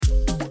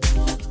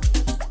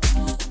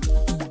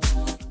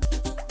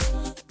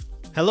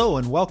Hello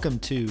and welcome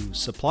to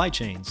Supply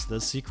Chains,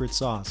 the Secret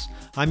Sauce.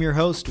 I'm your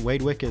host,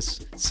 Wade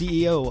Wickus,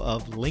 CEO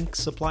of Link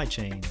Supply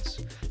Chains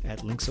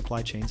at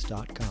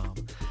linksupplychains.com.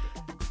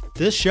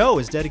 This show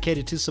is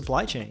dedicated to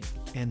supply chain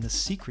and the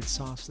secret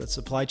sauce that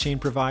supply chain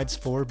provides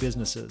for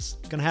businesses.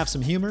 It's going to have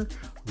some humor,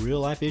 real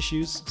life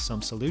issues,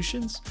 some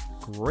solutions,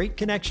 great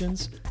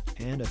connections,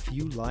 and a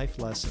few life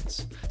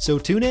lessons. So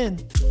tune in.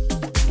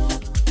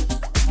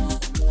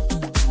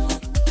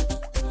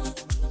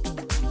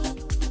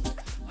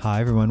 Hi,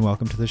 everyone.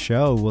 Welcome to the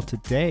show. Well,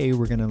 today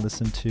we're going to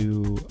listen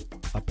to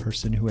a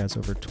person who has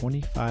over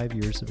 25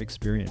 years of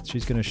experience.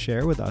 She's going to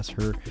share with us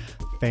her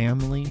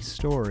family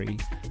story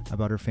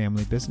about her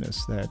family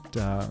business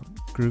that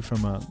grew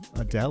from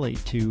a deli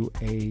to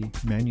a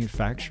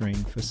manufacturing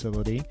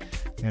facility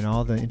and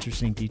all the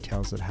interesting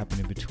details that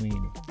happen in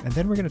between. And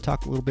then we're going to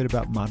talk a little bit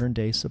about modern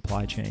day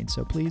supply chain.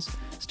 So please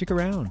stick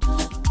around.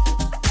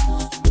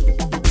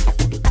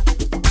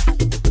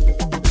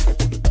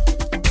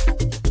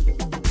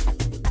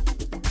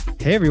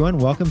 Hey everyone,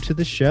 welcome to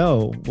the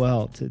show.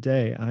 Well,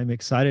 today I'm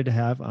excited to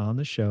have on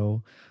the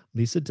show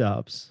Lisa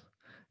Dubbs,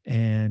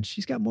 and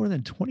she's got more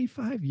than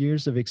 25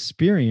 years of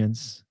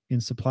experience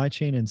in supply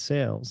chain and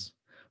sales,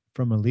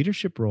 from a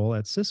leadership role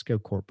at Cisco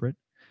Corporate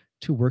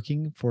to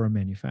working for a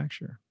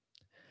manufacturer,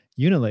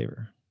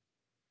 Unilever.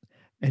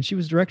 And she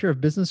was director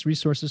of business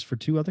resources for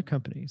two other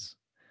companies.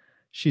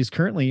 She is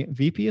currently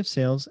VP of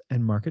Sales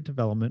and Market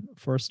Development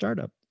for a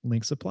startup,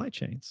 Link Supply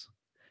Chains.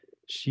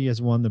 She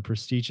has won the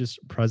prestigious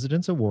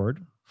President's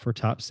Award for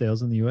top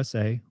sales in the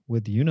USA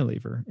with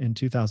Unilever in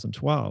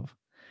 2012.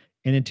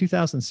 And in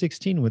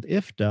 2016 with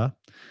IFTA,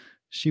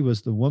 she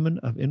was the Woman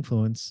of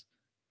Influence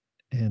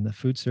in the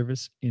food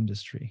service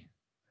industry.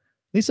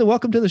 Lisa,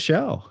 welcome to the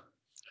show.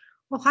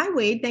 Well, hi,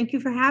 Wade. Thank you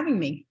for having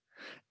me.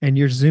 And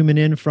you're zooming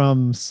in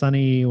from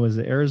sunny, was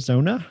it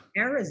Arizona?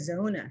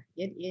 Arizona.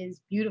 It is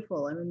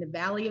beautiful. I'm in the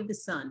Valley of the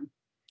Sun.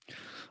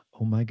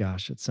 Oh my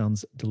gosh, it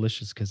sounds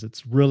delicious because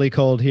it's really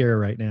cold here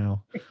right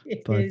now.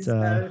 It is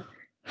going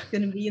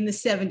to be in the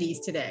 70s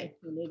today.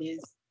 And it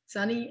is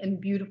sunny and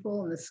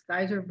beautiful, and the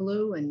skies are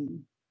blue, and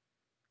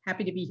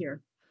happy to be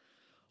here.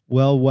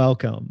 Well,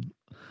 welcome.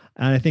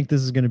 And I think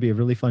this is going to be a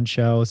really fun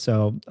show.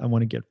 So I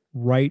want to get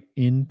right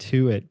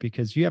into it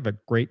because you have a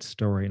great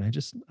story. And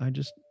I'm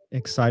just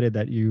excited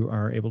that you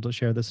are able to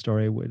share this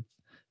story with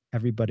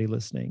everybody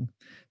listening.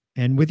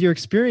 And with your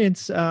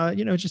experience,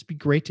 just be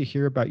great to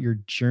hear about your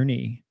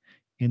journey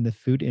in the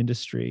food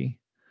industry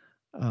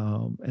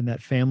and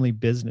that family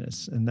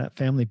business. And that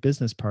family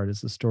business part is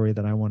the story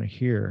that I want to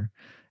hear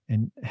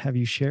and have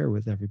you share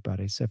with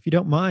everybody. So if you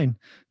don't mind,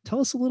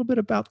 tell us a little bit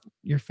about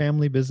your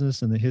family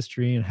business and the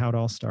history and how it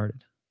all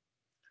started.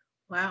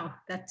 Wow,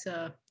 it's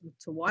a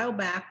while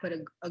back, but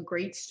a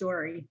great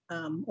story,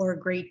 or a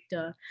great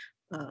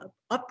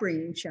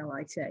upbringing, shall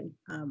I say.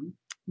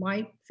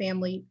 My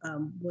family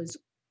was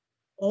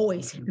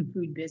always in the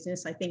food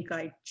business. I think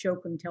I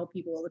joke and tell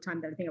people all the time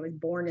that I think I was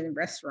born in a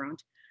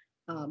restaurant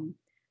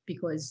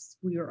because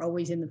we were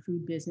always in the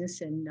food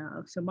business. And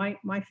so my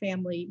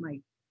family, my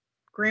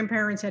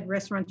grandparents had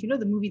restaurants. You know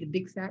the movie The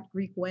Big Fat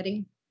Greek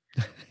Wedding?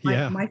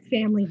 Yeah. My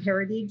family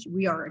heritage,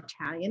 we are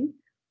Italian,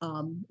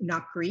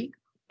 not Greek,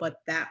 but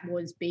that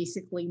was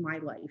basically my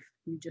life.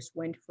 We just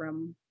went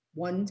from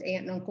one's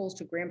aunt and uncles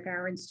to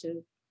grandparents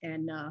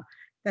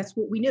that's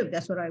what we knew.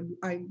 That's what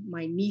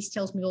my niece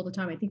tells me all the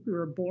time. I think we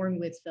were born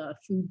with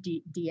food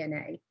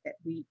DNA, that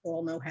we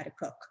all know how to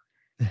cook.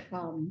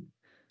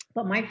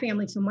 But my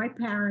family, so my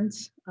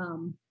parents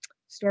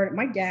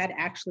my dad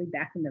actually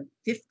back in the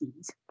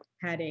 50s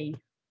had a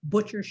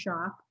butcher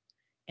shop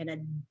and a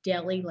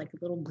deli, like a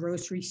little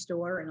grocery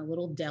store and a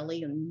little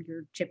deli and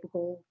your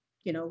typical,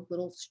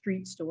 little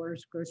street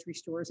stores, grocery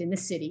stores in the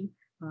city.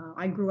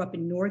 I grew up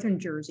in northern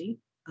Jersey.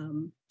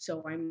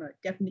 So I'm a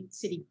definite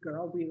city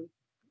girl. We were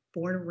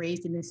born and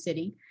raised in the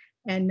city.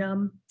 And I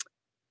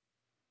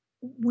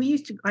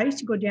used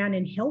to go down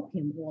and help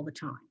him all the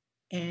time.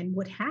 And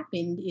what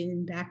happened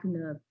back in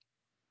the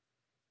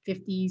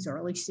 50s,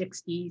 early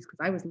 60s, because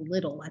I was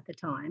little at the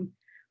time,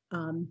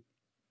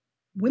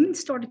 women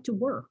started to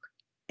work.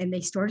 And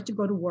they started to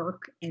go to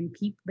work, and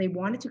they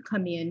wanted to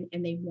come in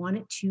and they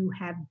wanted to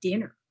have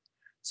dinner.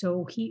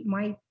 So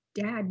my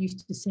dad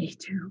used to say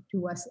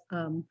to us,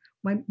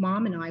 my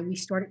mom and I, we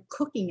started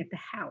cooking at the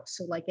house.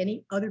 So like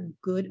any other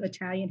good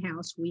Italian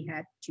house, we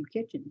had two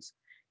kitchens,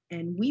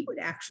 and we would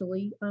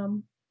actually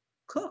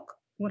cook.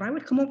 When I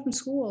would come home from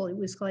school, it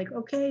was like,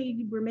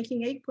 okay, we're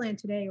making eggplant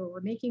today, or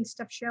we're making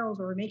stuffed shells,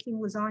 or we're making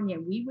lasagna.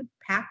 We would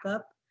pack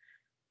up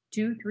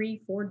 2,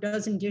 3, 4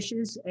 dozen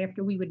dishes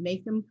after we would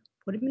make them,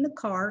 put them in the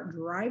car,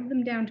 drive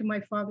them down to my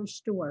father's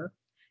store,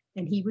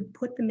 and he would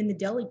put them in the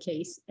deli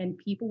case, and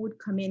people would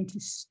come in to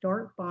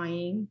start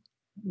buying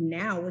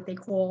now what they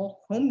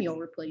call home meal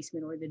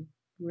replacement, or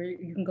where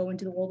you can go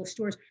into all the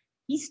stores.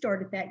 He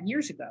started that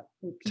years ago.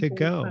 To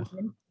go.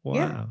 Wow.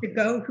 Yeah, to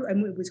go.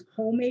 And it was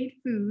homemade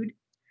food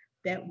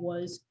that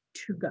was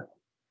to go.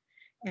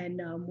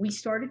 And we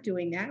started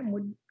doing that. And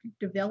what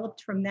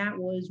developed from that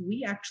was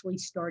we actually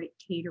started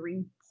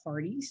catering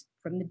parties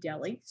from the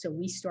deli. So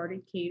we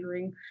started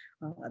catering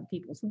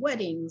people's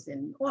weddings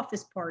and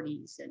office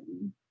parties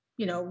and,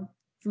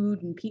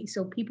 food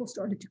so people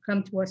started to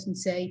come to us and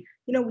say,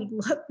 we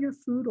love your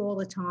food all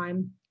the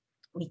time.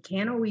 We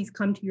can't always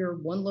come to your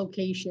one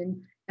location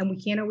and we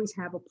can't always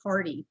have a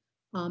party.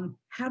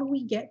 How do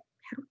we get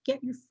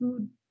your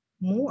food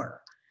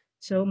more?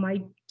 So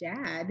my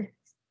dad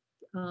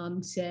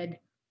said,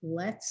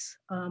 let's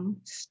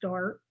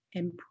start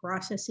and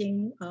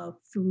processing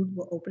food.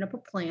 We'll open up a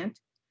plant,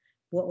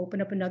 we'll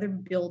open up another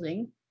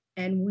building,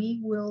 and we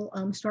will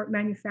start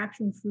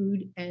manufacturing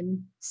food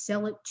and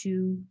sell it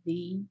to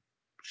the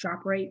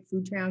ShopRite,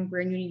 Foodtown,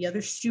 Grand Union, the other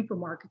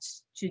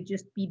supermarkets to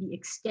just be the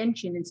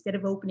extension instead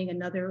of opening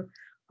another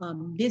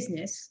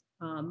business.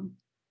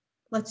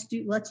 Let's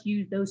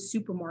use those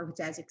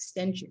supermarkets as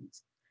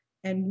extensions.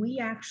 And we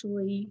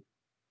actually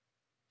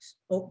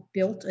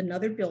built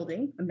another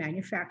building, a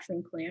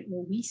manufacturing plant,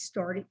 where we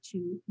started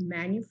to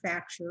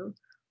manufacture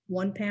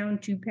 1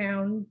 pound, 2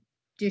 pound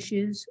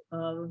dishes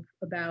of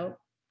about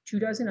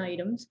 24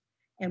 items.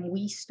 And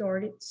we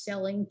started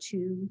selling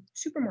to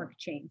supermarket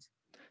chains.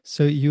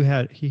 So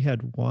he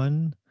had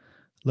one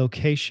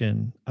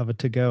location of a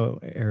to-go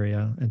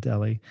area in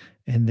Delhi,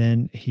 and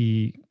then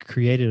he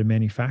created a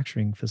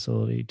manufacturing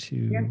facility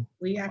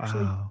We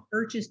actually wow.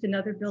 purchased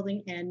another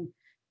building, and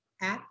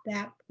at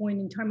that point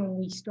in time when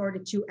we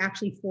started to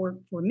actually for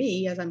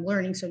me, as I'm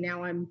learning, so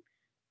now I'm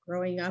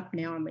growing up,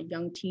 now I'm a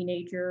young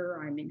teenager,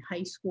 I'm in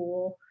high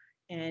school,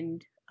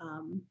 and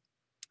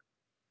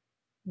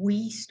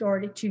we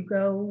started to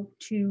go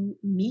to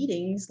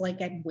meetings like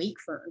at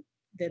Wakefern,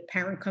 the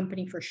parent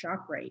company for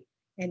ShopRite,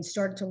 and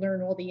started to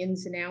learn all the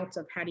ins and outs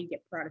of how do you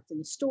get product in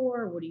the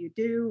store, what do you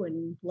do,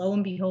 and lo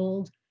and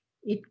behold,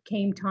 it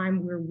came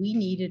time where we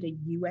needed a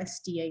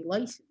USDA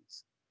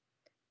license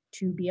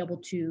to be able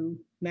to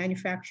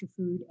manufacture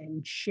food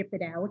and ship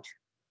it out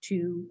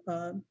to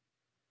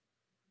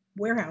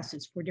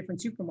warehouses for different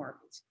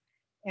supermarkets.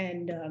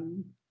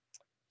 And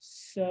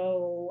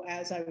so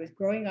as I was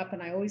growing up,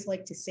 and I always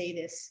like to say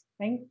this,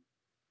 thank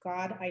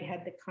God I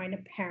had the kind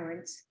of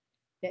parents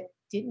that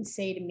didn't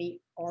say to me,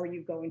 are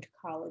you going to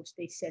college?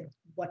 They said,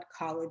 what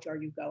college are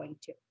you going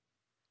to?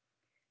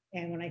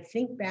 And when I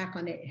think back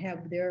on it, I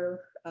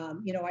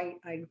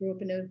grew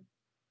up in a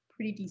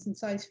pretty decent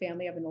sized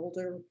family. I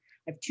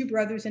have 2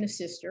 brothers and a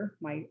sister.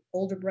 My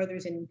older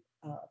brother's an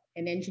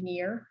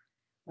engineer.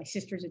 My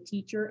sister's a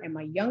teacher, and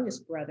my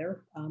youngest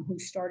brother, who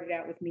started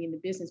out with me in the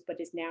business, but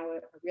is now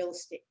a real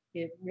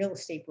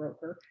estate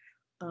broker.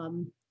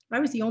 I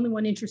was the only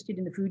one interested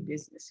in the food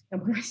business.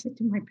 And when I said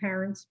to my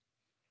parents,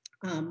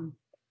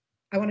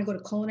 I want to go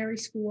to culinary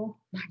school,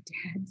 my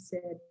dad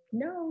said,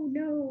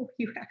 no,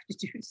 you have to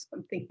do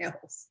something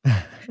else.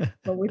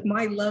 But with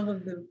my love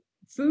of the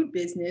food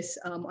business,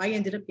 I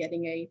ended up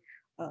getting a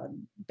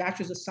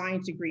bachelor's of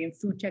science degree in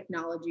food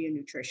technology and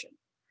nutrition.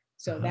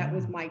 So that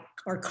was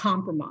our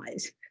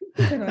compromise.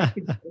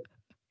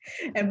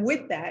 And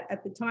with that,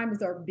 at the time,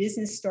 as our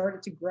business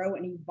started to grow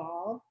and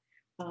evolve,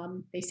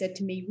 they said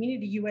to me, we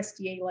need a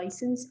USDA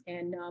license,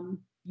 and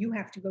you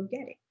have to go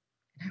get it.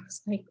 And I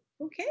was like,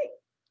 okay.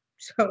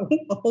 So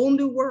a whole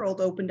new world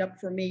opened up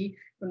for me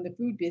from the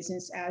food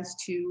business as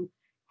to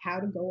how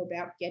to go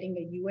about getting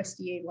a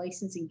USDA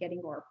license and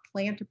getting our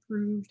plant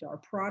approved, our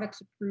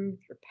products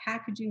approved, your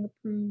packaging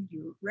approved,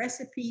 your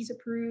recipes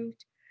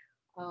approved.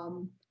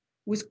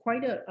 Was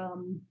quite a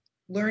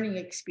learning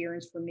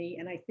experience for me.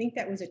 And I think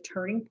that was a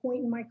turning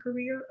point in my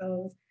career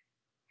of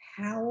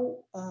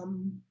how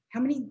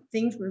many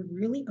things were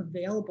really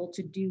available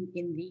to do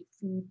in the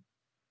food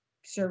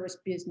service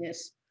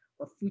business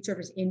or food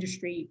service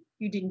industry.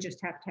 You didn't just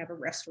have to have a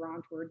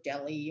restaurant or a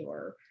deli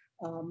or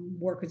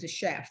work as a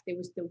chef. There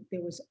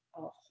was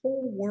a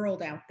whole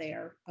world out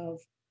there of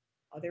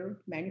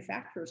other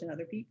manufacturers and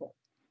other people.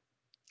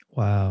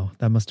 Wow,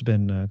 that must have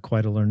been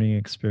quite a learning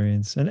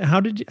experience. And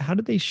how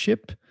did they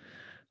ship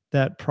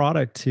that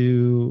product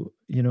to,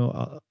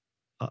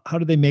 how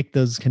do they make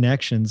those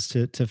connections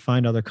to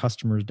find other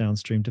customers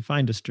downstream, to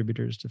find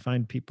distributors, to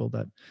find people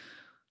that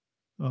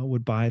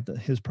would buy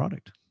his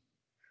product?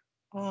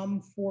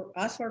 For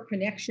us, our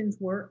connections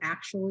were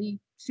actually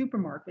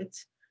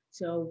supermarkets.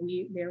 So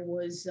there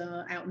was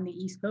out in the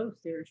East Coast,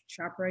 there's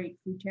ShopRite,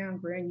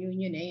 Foodtown, Grand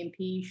Union,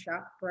 A&P,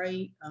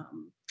 ShopRite,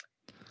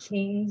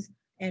 King's,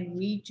 and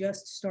we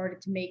just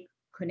started to make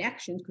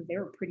connections because they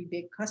were pretty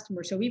big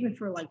customers. So even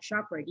for like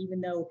ShopRite, even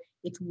though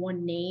it's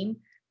one name,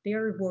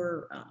 there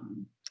were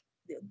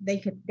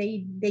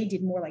they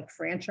did more like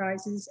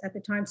franchises at the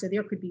time. So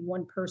there could be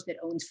one person that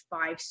owns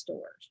 5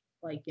 stores,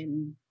 like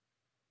in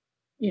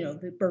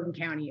the Bergen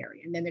County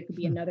area, and then there could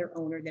be another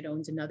owner that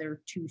owns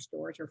another 2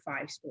 stores or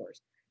 5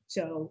 stores.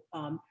 So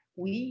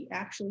we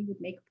actually would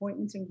make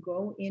appointments and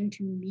go in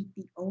to meet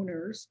the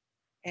owners,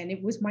 and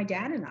it was my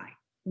dad and I.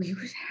 We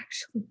would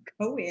actually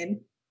go in,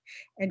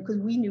 and because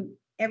we knew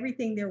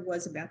everything there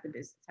was about the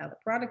business, how the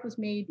product was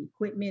made, the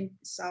equipment,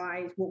 the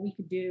size, what we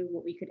could do,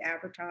 what we could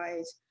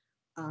advertise,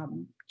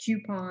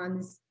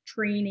 coupons,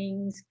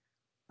 trainings,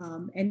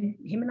 and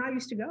him and I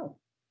used to go.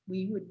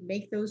 We would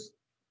make those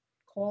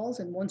calls.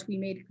 And once we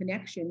made a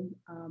connection,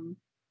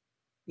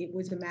 it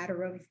was a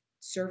matter of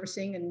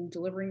servicing and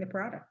delivering the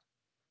product.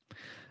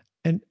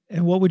 And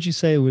what would you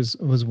say was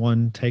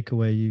one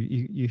takeaway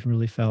you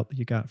really felt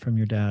you got from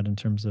your dad in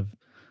terms of,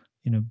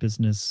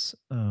 business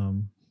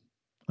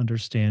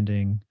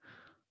understanding?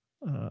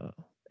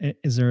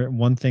 Is there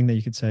one thing that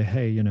you could say,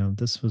 hey,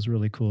 this was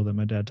really cool that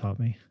my dad taught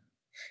me?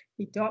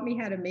 He taught me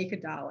how to make a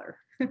dollar.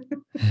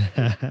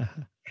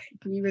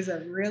 He was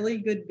a really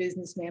good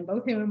businessman.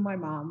 Both him and my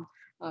mom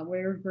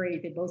were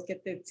great. They both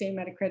get the same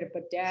amount of credit.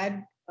 But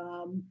Dad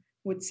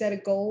would set a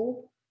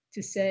goal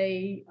to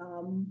say,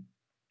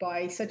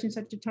 by such and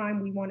such a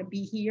time, we want to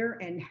be here.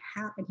 And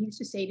he used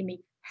to say to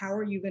me, how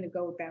are you going to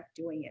go about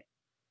doing it?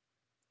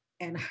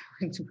 And I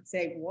would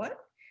say, what?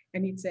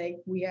 And he'd say,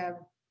 we have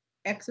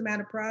X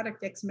amount of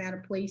product, X amount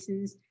of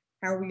places.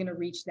 How are we going to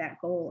reach that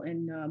goal?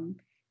 And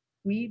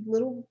we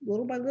little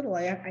by little,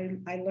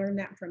 I learned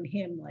that from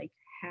him, like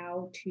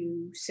how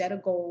to set a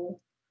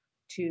goal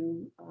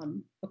to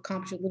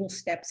accomplish little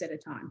steps at a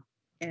time.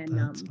 And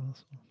That's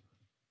awesome.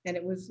 And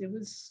it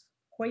was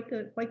quite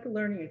the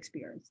learning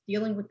experience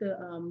dealing with the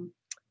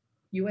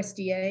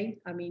USDA.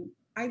 I mean,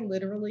 I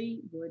literally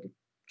would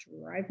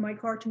drive my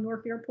car to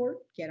Newark Airport,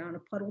 get on a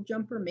puddle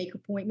jumper, make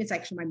appointments.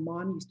 Actually, my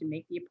mom used to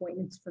make the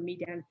appointments for me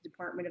down at the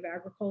Department of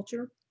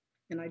Agriculture.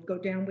 And I'd go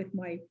down with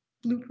my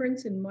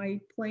blueprints and my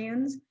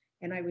plans,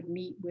 and I would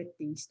meet with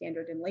the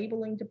standard and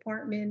labeling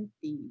department,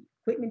 the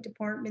equipment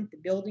department, the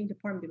building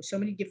department. There were so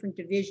many different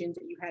divisions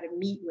that you had to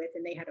meet with,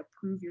 and they had to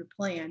approve your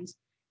plans.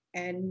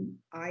 And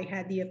I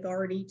had the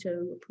authority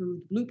to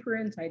approve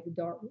blueprints. I had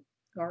the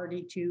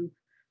authority to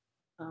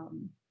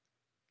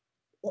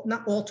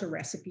not alter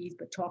recipes,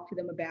 but talk to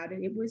them about it.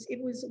 It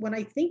was when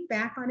I think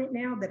back on it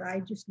now that I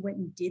just went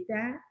and did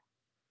that,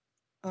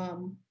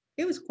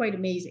 it was quite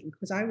amazing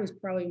because I was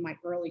probably in my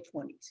early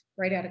 20s,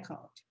 right out of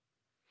college.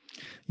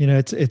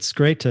 It's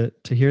great to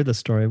hear the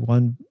story.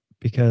 One,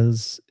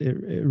 because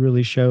it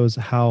really shows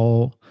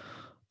how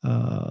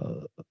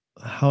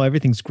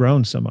everything's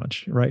grown so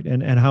much, right?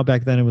 And how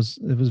back then it was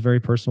very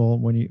personal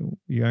when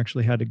you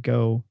actually had to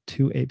go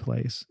to a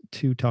place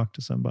to talk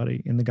to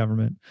somebody in the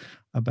government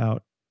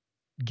about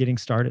getting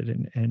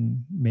started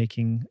and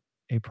making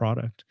a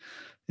product.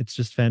 It's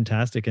just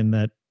fantastic in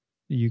that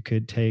you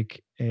could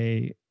take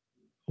a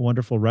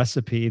wonderful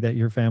recipe that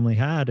your family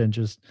had and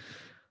just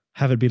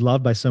have it be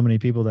loved by so many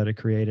people that it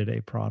created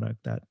a product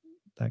that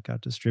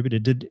got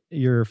distributed. Did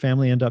your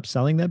family end up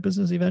selling that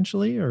business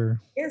eventually, or?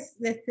 Yes,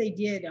 that they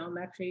did.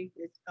 Actually,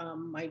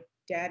 my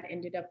dad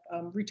ended up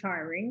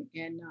retiring,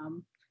 and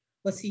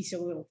let's see.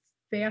 So we'll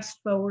fast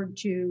forward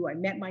to I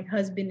met my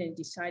husband and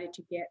decided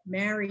to get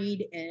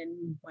married,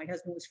 and my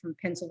husband was from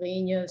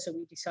Pennsylvania, so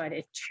we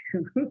decided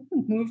to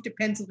move to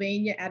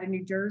Pennsylvania out of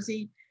New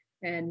Jersey,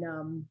 and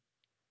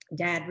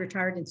Dad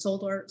retired and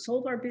sold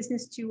our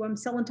business to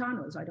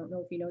Celentano's. I don't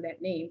know if you know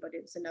that name, but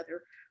it's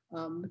another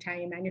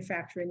Italian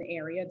manufacturer in the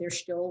area. They're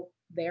still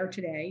there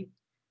today.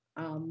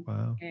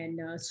 Wow. And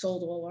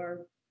sold all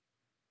our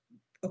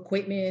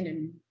equipment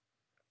and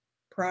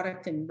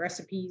product and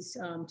recipes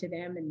to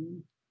them.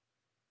 And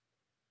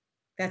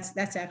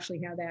that's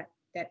actually how that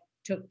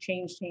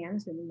changed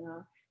hands. And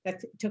that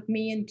took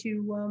me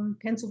into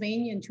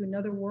Pennsylvania, into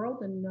another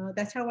world. And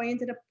that's how I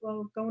ended up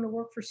going to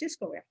work for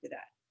Sysco after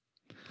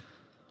that.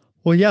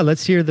 Well, yeah,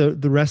 let's hear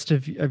the rest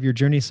of your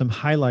journey, some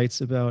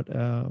highlights about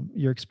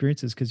your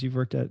experiences, because you've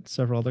worked at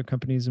several other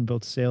companies in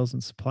both sales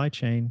and supply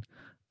chain.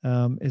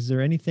 Is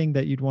there anything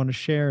that you'd want to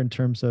share in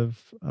terms of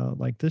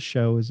like this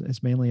show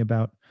is mainly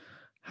about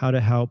how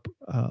to help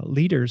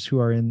leaders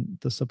who are in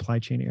the supply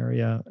chain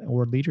area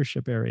or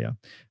leadership area?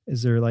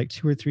 Is there like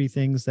 2 or 3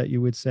 things that you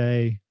would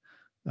say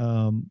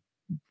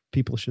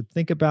people should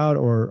think about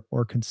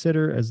or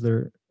consider as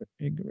they're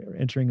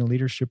entering a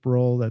leadership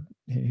role? That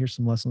here's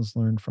some lessons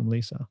learned from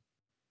Lisa.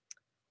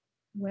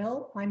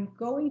 Well, I'm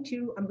going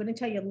to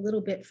tell you a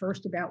little bit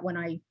first about when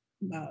I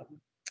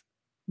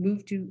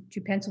moved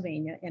to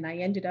Pennsylvania, and I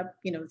ended up,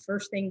 the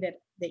first thing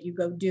that you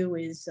go do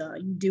is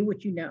you do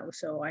what you know.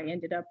 So I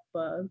ended up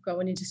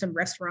going into some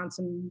restaurants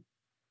and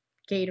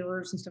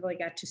caterers and stuff like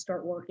that to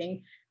start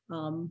working.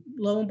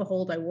 Lo and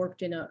behold, I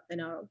worked in a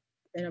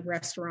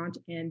restaurant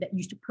and that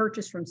used to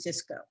purchase from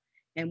Sysco,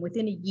 and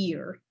within a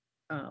year,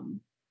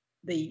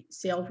 the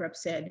sales rep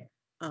said,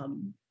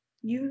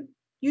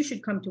 you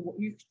should come to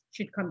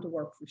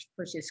work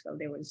for Sysco.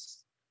 There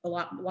was a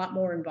lot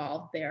more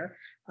involved there.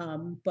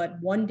 But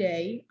one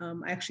day,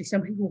 actually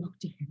somebody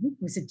walked in,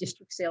 was a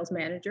district sales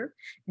manager,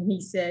 and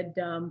he said,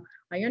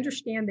 I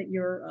understand that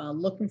you're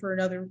looking for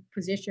another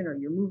position or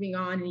you're moving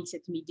on. And he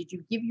said to me, did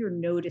you give your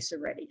notice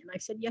already? And I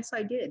said, yes,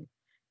 I did.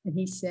 And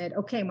he said,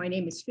 okay, my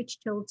name is Fitch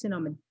Tillotson.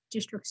 I'm a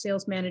district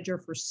sales manager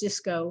for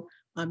Sysco.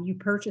 You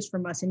purchased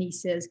from us. And he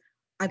says,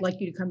 I'd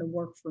like you to come and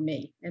work for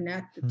me. And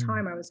at the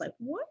time I was like,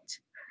 what?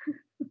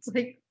 It's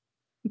like,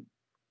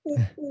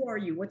 who are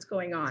you? What's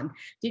going on?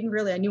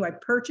 I knew I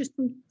purchased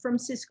from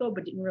Sysco,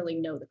 but didn't really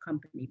know the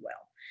company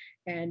well.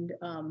 And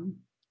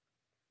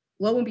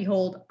lo and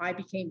behold, I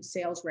became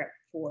sales rep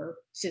for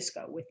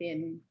Sysco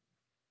within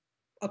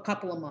a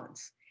couple of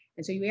months.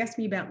 And so you asked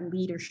me about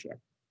leadership.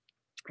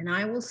 And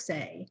I will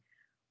say,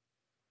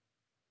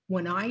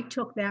 when I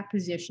took that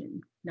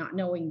position, not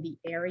knowing the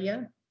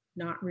area,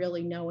 not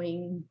really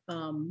knowing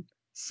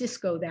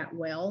Cisco that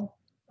well,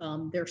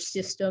 their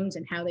systems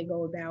and how they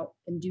go about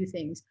and do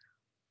things,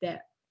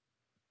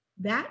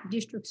 that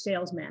district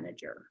sales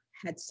manager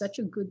had such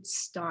a good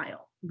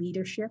style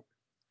leadership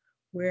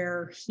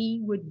where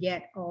he would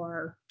get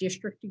our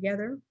district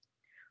together.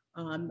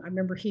 I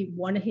remember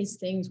one of his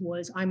things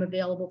was, I'm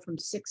available from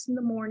 6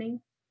 a.m.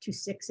 to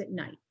 6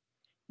 p.m.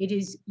 It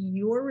is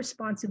your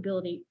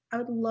responsibility. I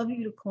would love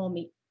you to call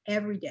me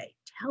every day.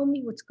 Tell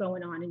me what's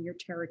going on in your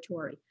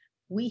territory.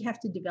 We have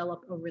to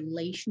develop a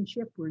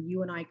relationship where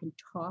you and I can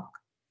talk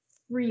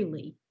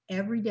freely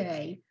every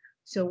day.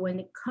 So when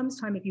it comes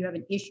time, if you have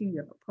an issue, you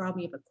have a problem,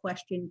 you have a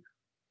question,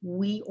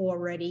 we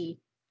already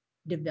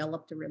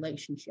developed a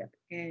relationship.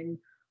 And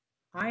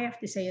I have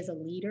to say, as a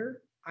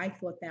leader, I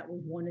thought that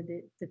was one of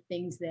the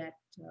things that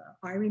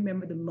I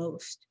remember the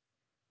most,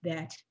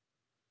 that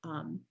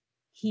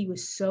he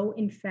was so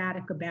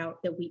emphatic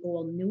about, that we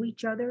all knew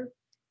each other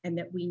and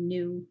that we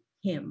knew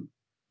him.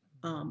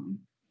 And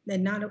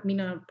not on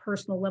a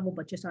personal level,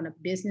 but just on a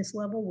business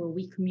level, where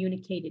we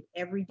communicated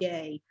every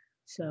day.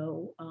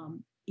 So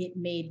it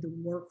made the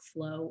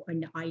workflow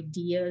and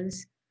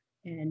ideas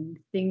and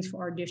things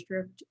for our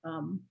district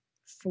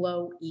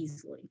flow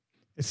easily.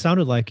 It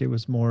sounded like it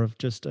was more of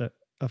just a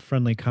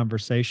friendly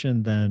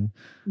conversation than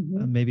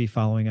maybe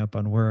following up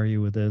on where are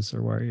you with this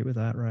or where are you with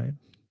that, right?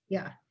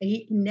 Yeah,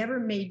 he never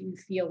made you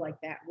feel like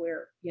that,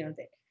 where, that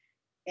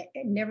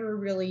it never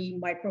really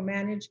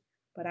micromanaged.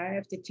 But I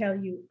have to tell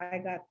you, I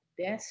got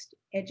the best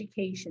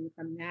education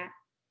from that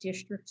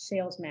district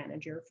sales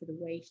manager for the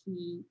way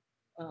he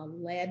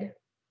led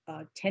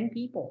 10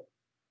 people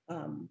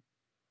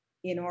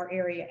in our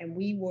area. And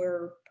we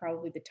were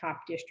probably the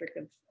top district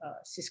of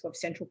Cisco of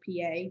Central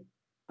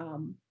PA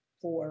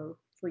for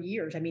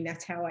years. I mean,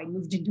 that's how I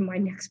moved into my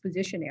next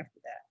position after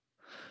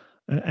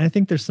that. I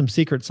think there's some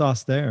secret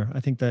sauce there. I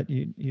think that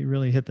you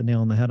really hit the nail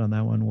on the head on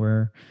that one,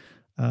 where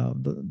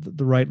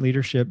the right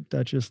leadership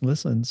that just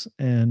listens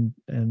and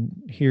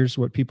hears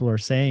what people are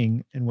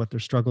saying and what their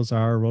struggles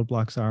are,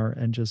 roadblocks are,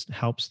 and just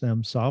helps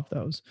them solve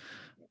those.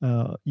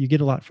 You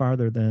get a lot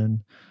farther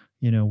than,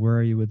 where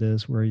are you with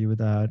this? Where are you with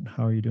that?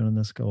 How are you doing on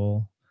this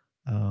goal?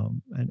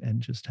 And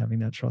just having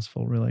that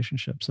trustful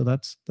relationship. So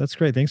that's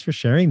great. Thanks for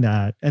sharing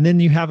that. And then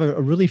you have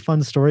a really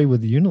fun story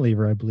with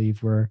Unilever, I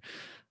believe, where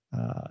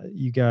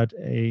you got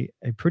a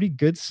pretty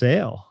good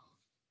sale.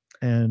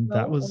 And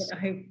that was...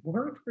 When I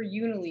worked for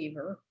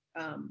Unilever,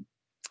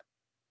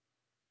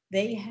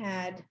 they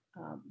had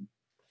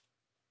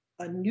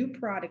a new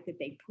product that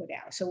they put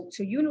out. So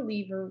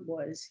Unilever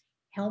was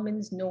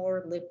Hellmann's,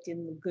 Knorr,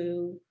 Lipton,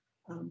 Magoo,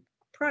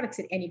 products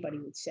that anybody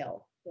would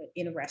sell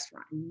in a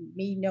restaurant. And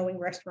me knowing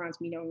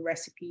restaurants, me knowing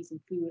recipes and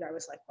food, I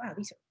was like, wow,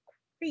 these are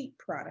great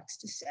products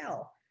to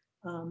sell.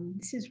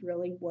 This is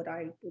really what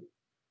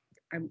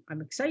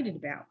I'm excited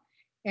about.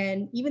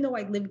 And even though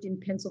I lived in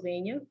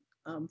Pennsylvania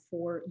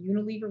for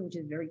Unilever, which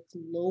is a very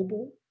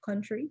global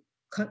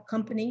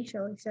company,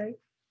 shall I say,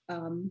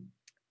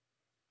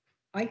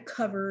 I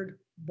covered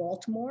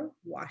Baltimore,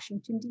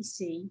 Washington,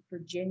 D.C.,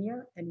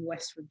 Virginia, and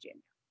West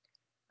Virginia.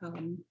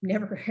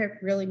 Never had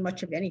really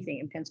much of anything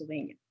in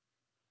Pennsylvania.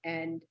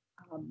 And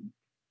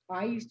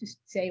I used to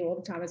say all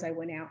the time as I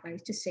went out, I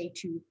used to say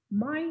to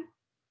my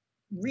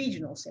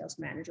regional sales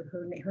manager,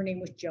 her name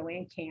was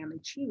Joanne Cam,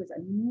 and she was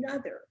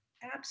another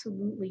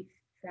absolutely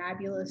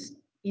fabulous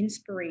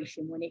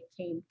inspiration when it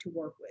came to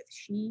work with.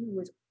 She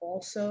was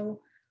also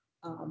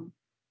a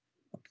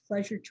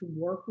pleasure to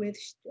work with,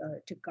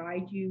 to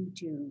guide you,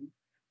 to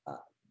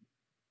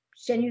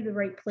send you to the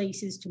right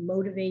places, to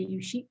motivate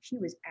you. She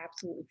was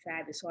absolutely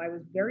fabulous. So I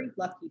was very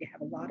lucky to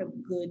have a lot of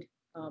good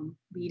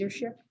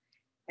leadership.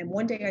 And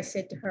one day I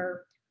said to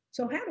her,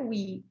 so how do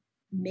we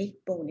make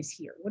bonus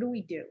here? What do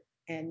we do?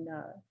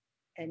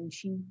 And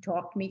she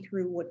talked me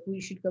through what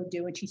we should go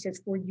do. And she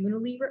says, for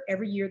Unilever,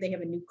 every year they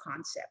have a new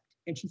concept.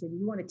 And she said,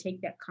 you want to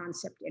take that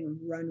concept and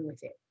run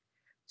with it.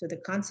 So the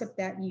concept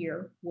that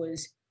year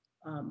was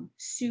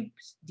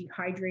soups,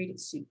 dehydrated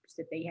soups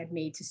that they had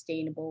made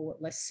sustainable with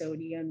less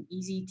sodium,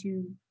 easy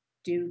to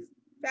do,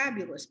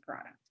 fabulous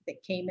product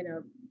that came in a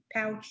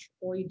pouch.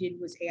 All you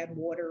did was add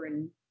water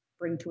and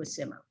bring to a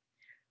simmer.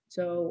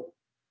 So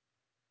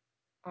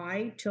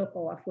I took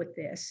off with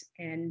this,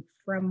 and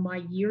from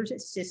my years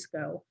at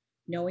Cisco,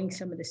 knowing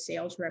some of the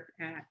sales rep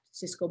at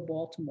Cisco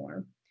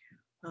Baltimore,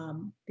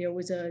 there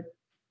was a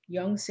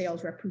young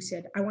sales rep who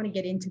said, I want to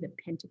get into the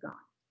Pentagon.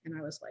 And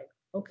I was like,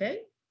 okay,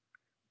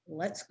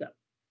 let's go.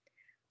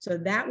 So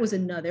that was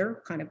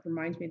another, kind of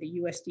reminds me of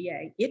the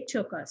USDA. It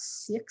took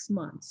us 6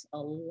 months, a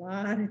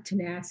lot of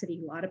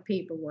tenacity, a lot of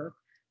paperwork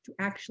to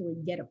actually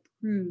get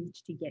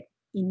approved to get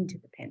into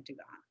the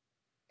Pentagon.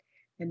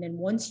 And then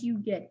once you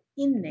get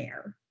in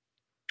there,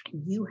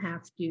 you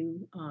have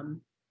to,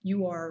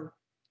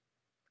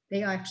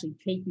 they actually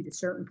take you to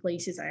certain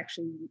places.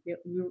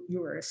 You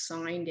were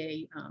assigned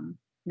a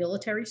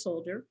military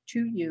soldier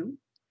to you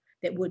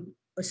that would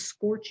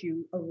escort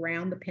you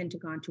around the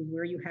Pentagon to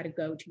where you had to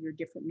go to your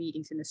different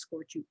meetings and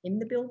escort you in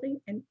the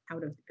building and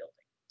out of the building.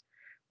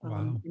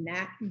 Wow. And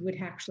that would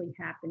actually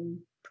happen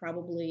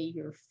probably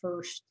your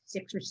first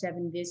 6 or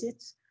 7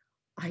 visits.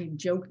 I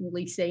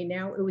jokingly say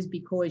now it was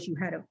because you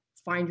had to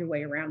find your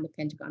way around the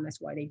Pentagon.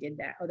 That's why they did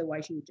that.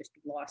 Otherwise, you would just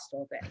be lost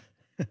all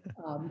day.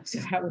 So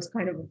that was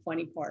kind of a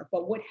funny part.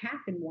 But what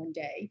happened one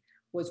day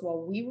was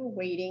while we were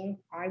waiting,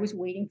 I was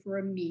waiting for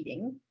a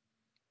meeting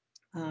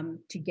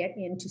to get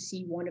in to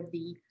see one of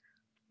the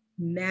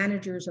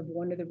managers of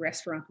one of the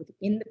restaurants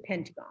within the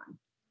Pentagon.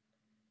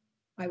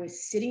 I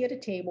was sitting at a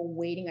table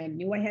waiting. I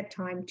knew I had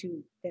time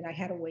that I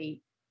had to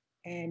wait.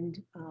 And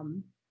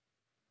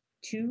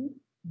 2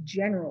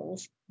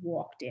 generals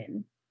walked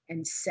in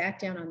and sat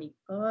down on the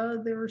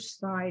other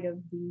side of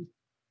the,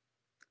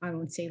 I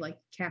won't say like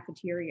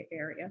cafeteria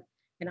area.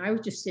 And I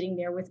was just sitting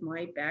there with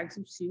my bags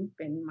of soup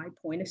and my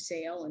point of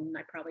sale. And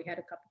I probably had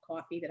a cup of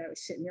coffee that I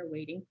was sitting there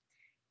waiting.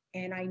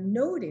 And I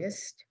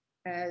noticed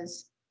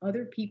as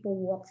other people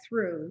walked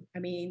through, I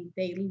mean,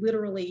 they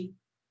literally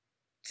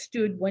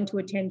went to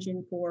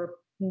attention for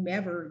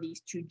whomever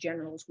these 2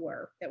 generals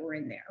were that were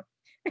in there.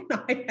 And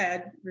I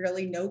had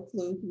really no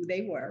clue who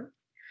they were.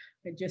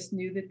 I just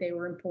knew that they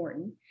were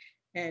important.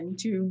 And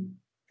to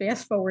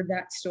fast forward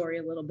that story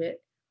a little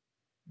bit,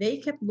 they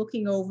kept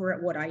looking over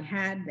at what I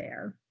had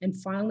there.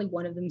 And finally,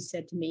 one of them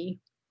said to me,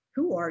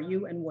 "Who are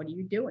you and what are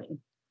you doing?"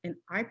 And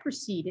I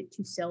proceeded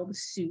to sell the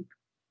soup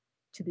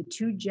to the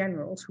 2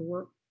 generals who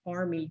were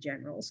Army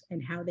generals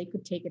and how they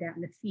could take it out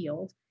in the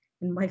field.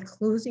 And my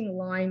closing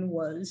line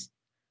was,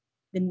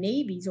 the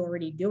Navy's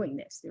already doing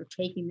this. They're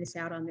taking this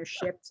out on their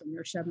ships and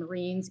their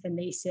submarines. And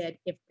they said,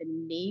 if the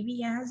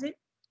Navy has it,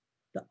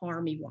 the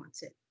Army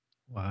wants it.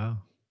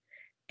 Wow.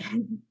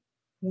 And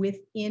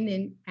within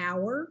an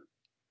hour,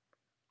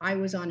 I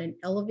was on an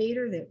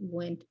elevator that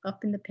went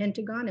up in the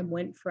Pentagon and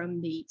went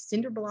from the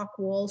cinder block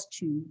walls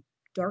to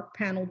dark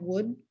paneled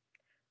wood,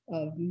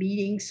 of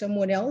meeting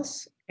someone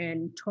else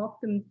and talk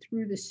them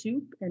through the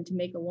soup. And to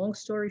make a long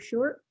story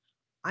short,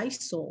 I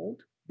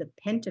sold the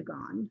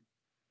Pentagon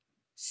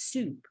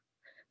soup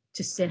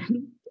to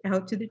send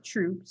out to the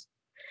troops.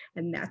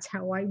 And that's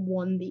how I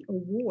won the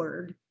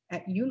award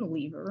at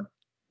Unilever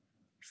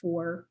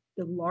for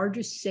the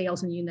largest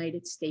sales in the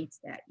United States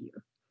that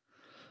year.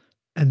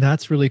 And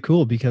that's really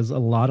cool because a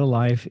lot of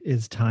life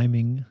is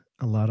timing.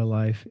 A lot of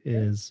life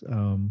is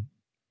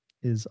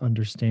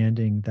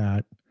understanding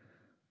that.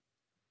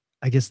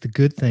 I guess the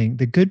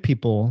good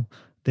people,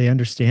 they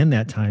understand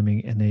that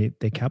timing and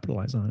they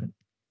capitalize on it.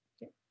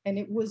 And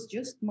it was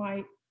just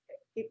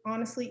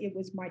honestly, it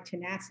was my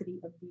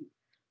tenacity of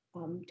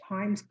the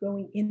times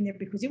going in there,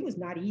 because it was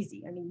not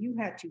easy. I mean, you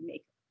had to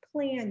make a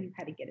plan, you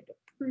had to get it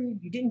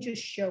approved. You didn't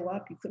just show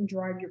up, you couldn't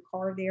drive your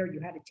car there, you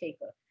had to take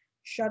a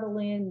shuttle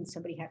in,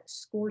 somebody had to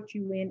escort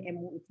you in.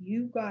 And if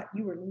you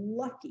were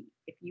lucky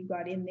if you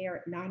got in there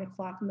at 9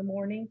 o'clock in the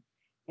morning,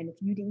 and if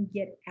you didn't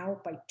get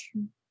out by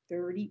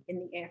 2:30 in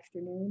the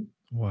afternoon,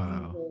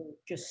 Wow. you were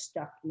just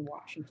stuck in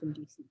Washington,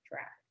 D.C.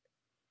 traffic.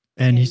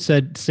 And you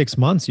said 6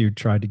 months you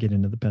tried to get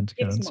into the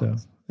Pentagon. So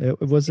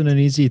it wasn't an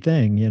easy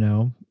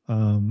thing,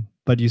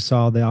 but you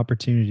saw the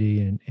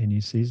opportunity and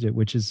you seized it,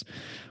 which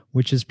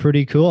is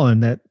pretty cool.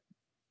 And that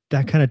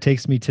kind of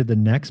takes me to the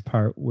next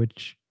part,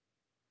 which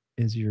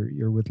is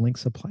you're with Link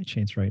Supply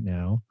Chains right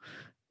now,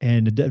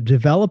 and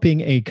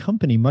developing a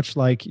company much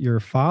like your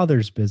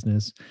father's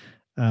business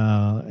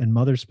and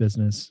mother's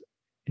business,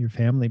 your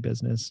family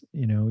business.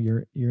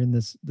 You're in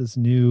this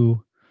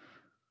new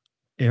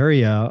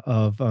area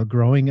of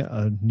growing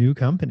a new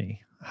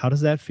company. How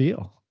does that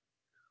feel?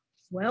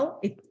 Well,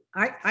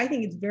 I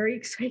think it's very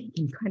exciting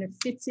and kind of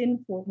fits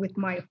in with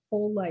my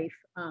whole life.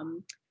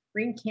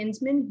 Rain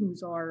Kinsman,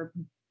 who's our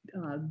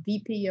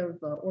VP of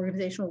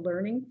organizational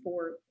learning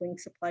for Link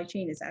Supply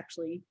Chain, has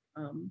actually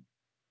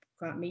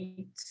got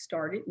me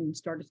started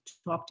to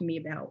talk to me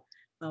about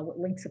what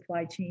Link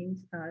Supply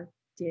Chain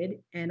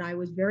did. And I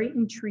was very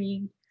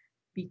intrigued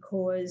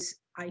because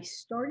I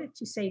started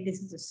to say,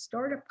 this is a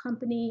startup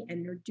company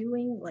and they're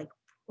doing like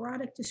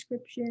product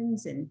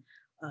descriptions and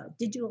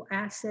digital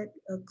asset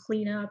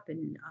cleanup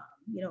and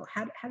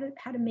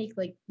how to make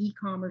like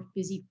e-commerce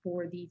busy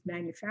for these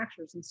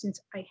manufacturers. And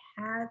since I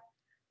had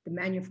the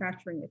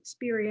manufacturing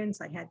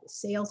experience, I had the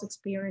sales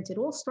experience, it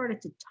all started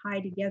to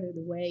tie together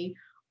the way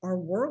our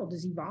world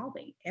is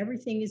evolving.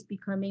 Everything is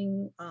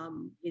becoming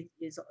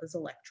is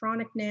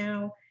electronic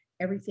now.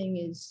 Everything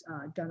is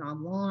done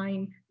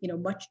online,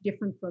 much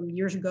different from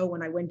years ago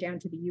when I went down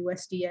to the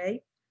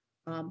USDA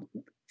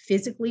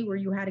physically where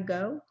you had to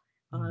go.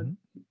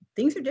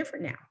 Things are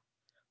different now,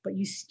 but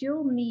you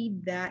still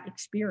need that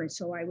experience.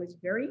 So I was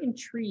very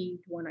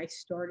intrigued when I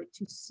started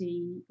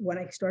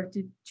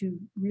to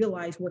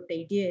realize what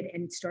they did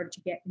and started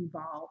to get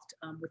involved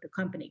with the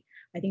company.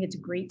 I think it's a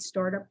great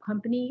startup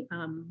company.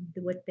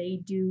 What they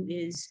do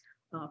is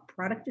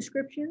product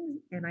description.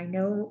 And I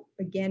know,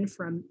 again,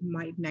 from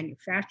my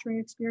manufacturing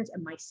experience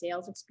and my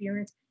sales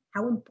experience,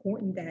 how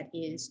important that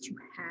is to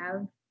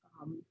have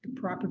the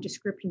proper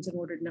descriptions in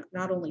order to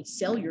not only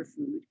sell your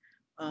food,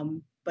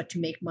 but to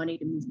make money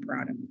to move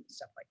product and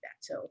stuff like that.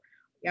 So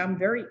yeah, I'm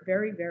very,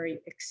 very, very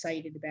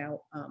excited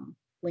about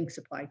Link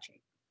Supply Chain.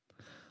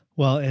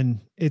 Well, and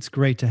it's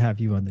great to have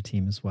you on the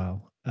team as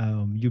well.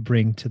 You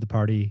bring to the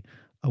party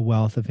a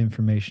wealth of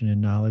information and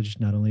knowledge,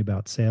 not only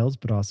about sales,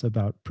 but also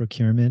about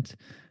procurement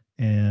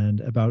and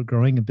about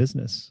growing a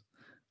business,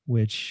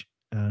 which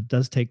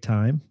does take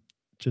time,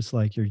 just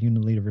like your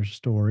Unilever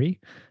story.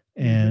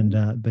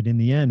 And but in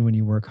the end, when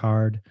you work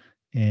hard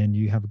and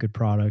you have a good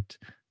product,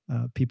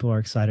 people are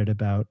excited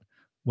about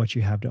what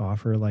you have to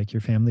offer, like your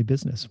family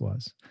business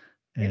was.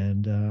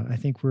 And I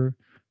think we're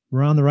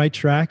on the right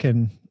track.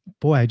 And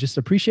boy, I just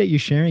appreciate you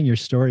sharing your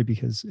story,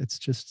 because it's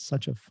just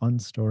such a fun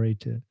story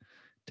to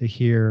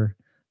hear.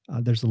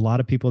 There's a lot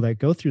of people that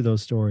go through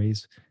those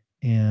stories,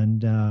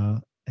 and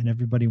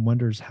everybody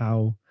wonders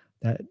how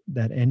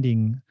that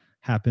ending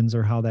happens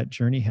or how that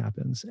journey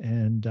happens.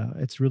 And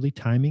it's really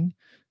timing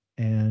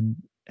and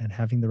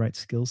having the right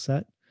skill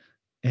set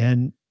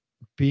and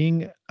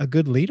being a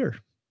good leader.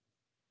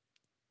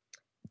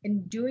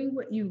 And doing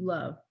what you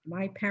love.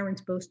 My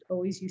parents both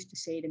always used to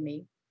say to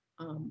me,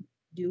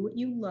 do what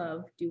you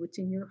love, do what's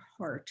in your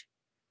heart,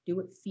 do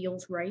what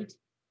feels right,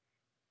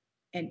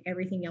 and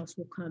everything else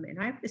will come. And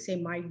I have to say,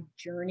 my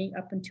journey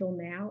up until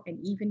now, and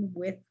even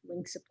with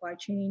Link Supply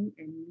Chain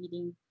and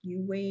meeting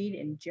you, Wade,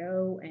 and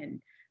Joe and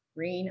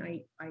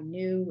Rain, I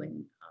knew,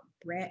 and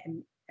Brett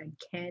and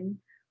Ken,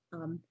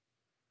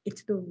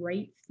 it's the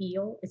right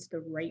feel, it's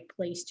the right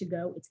place to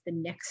go, it's the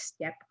next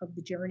step of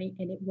the journey,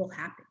 and it will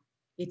happen.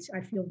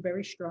 I feel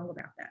very strong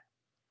about that.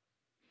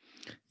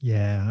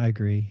 Yeah, I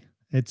agree.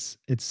 It's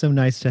so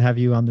nice to have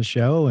you on the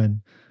show,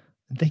 and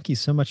thank you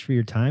so much for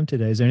your time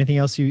today. Is there anything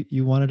else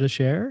you wanted to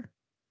share?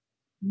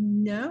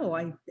 No,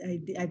 I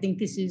think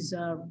this is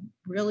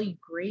really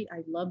great.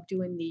 I love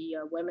doing the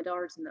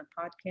webinars and the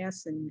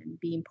podcasts and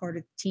being part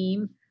of the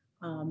team.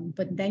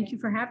 But thank you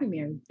for having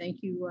me.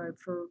 Thank you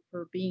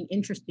for being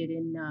interested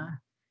in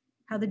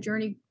how the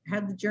journey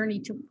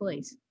took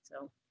place.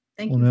 So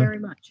thank you very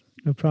much.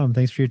 No problem.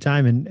 Thanks for your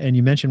time. And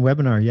you mentioned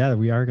webinar. Yeah,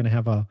 we are going to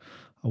have a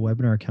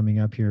webinar coming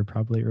up here,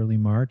 probably early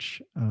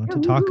March, to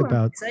talk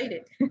about. I'm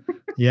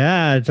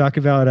excited. Talk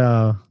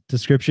about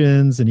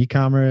descriptions and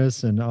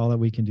e-commerce and all that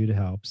we can do to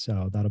help.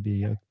 So that'll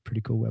be a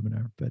pretty cool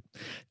webinar. But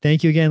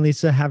thank you again,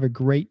 Lisa. Have a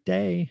great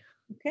day.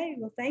 Okay.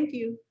 Well, thank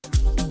you.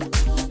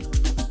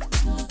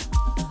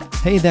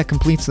 Hey, that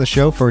completes the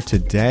show for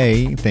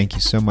today. Thank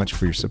you so much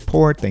for your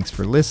support. Thanks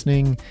for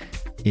listening.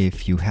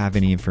 If you have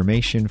any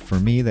information for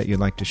me that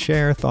you'd like to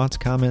share, thoughts,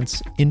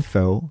 comments,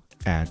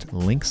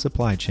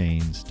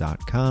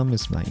 info@linksupplychains.com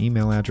is my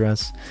email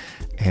address.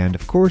 And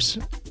of course,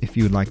 if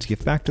you would like to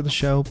give back to the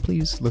show,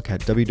 please look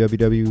at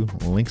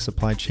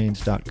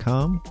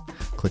www.linksupplychains.com,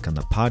 click on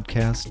the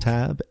podcast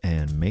tab,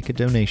 and make a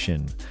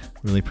donation.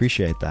 Really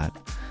appreciate that.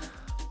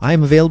 I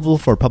am available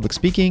for public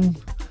speaking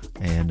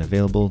and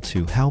available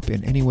to help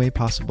in any way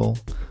possible.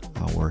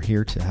 We're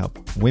here to help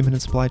women in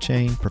supply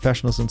chain,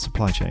 professionals in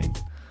supply chain.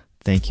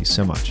 Thank you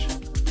so much.